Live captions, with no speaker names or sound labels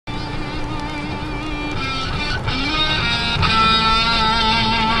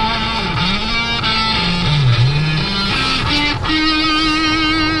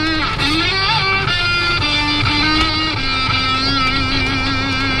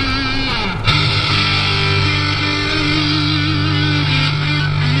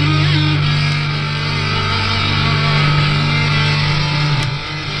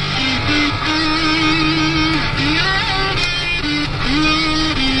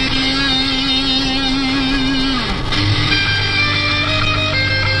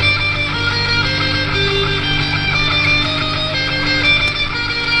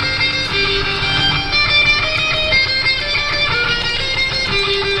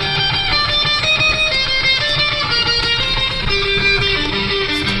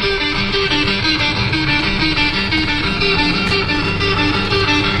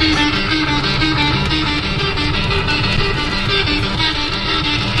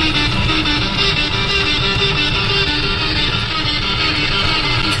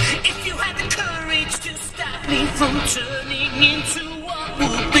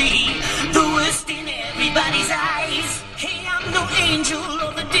angel or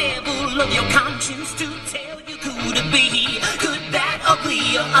the devil of your conscience to tell you who to be, good, bad,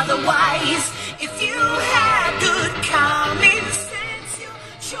 ugly, or otherwise. If you had good common sense, your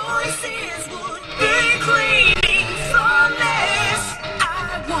choices would be clean and flawless.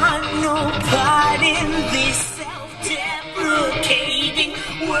 I want no part in this self-deprecating,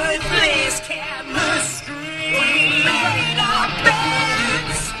 worthless chemistry. We made our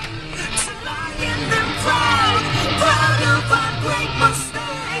beds to lie in them proud of our great mistakes.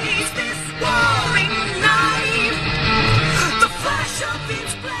 This warring knife, the flash of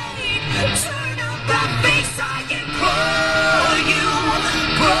its blade, turn up that face, I implore you,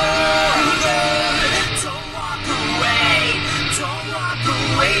 brother. Don't walk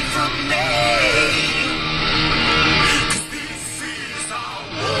away from me. 'Cause this is our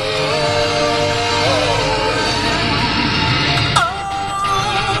war. Oh,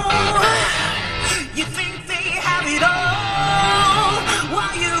 you think they have it all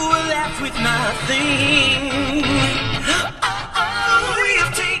while you were left with nothing.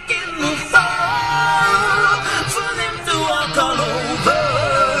 You've taken the fall for them to walk all over.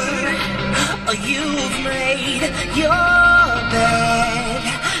 You've made your bed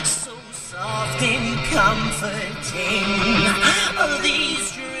so soft and comforting. These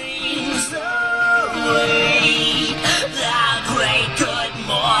dreams await the great good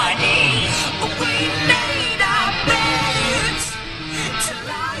morning. We made our beds to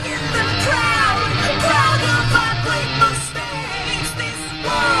lie in them proud of our great mistakes. This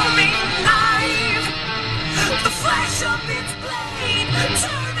warming knife, the flash of its blade,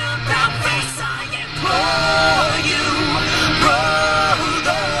 turn about face, I implore you,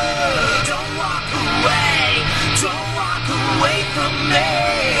 brother. Don't walk away from me.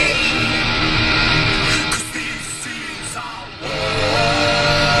 'Cause this is our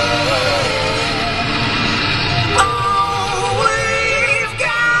war. Oh, we've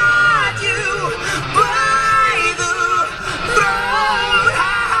got you by the throat.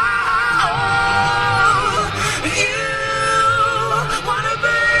 Oh, you wanna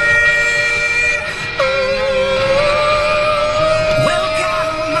be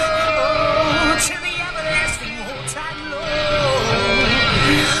welcome, to the everlasting hold tight low.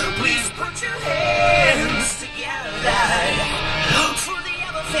 Please put your hands together for the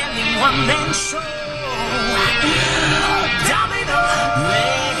ever-family one-man show. Domino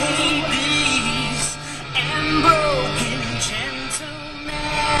ladies and broken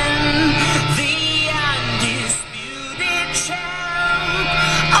gentlemen, the undisputed champ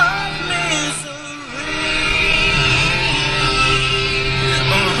of misery.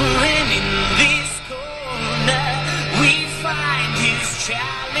 And in this corner we find his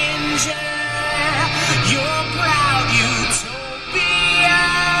challenger, your proud utopia,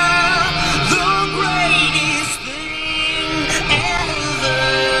 the greatest thing ever.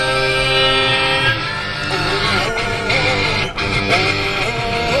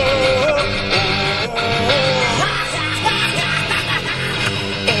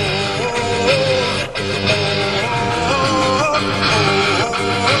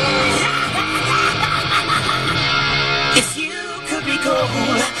 If you could recall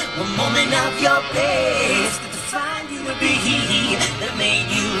one moment of your place that defined you to be, that made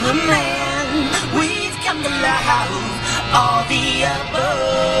you a man, we've come to love all the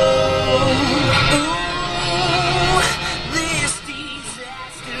above. Ooh, this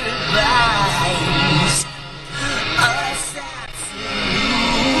disaster buys us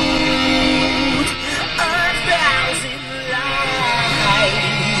absolute, 1,000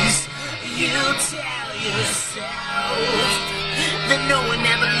 lies. You tell yourself that no one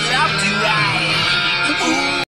ever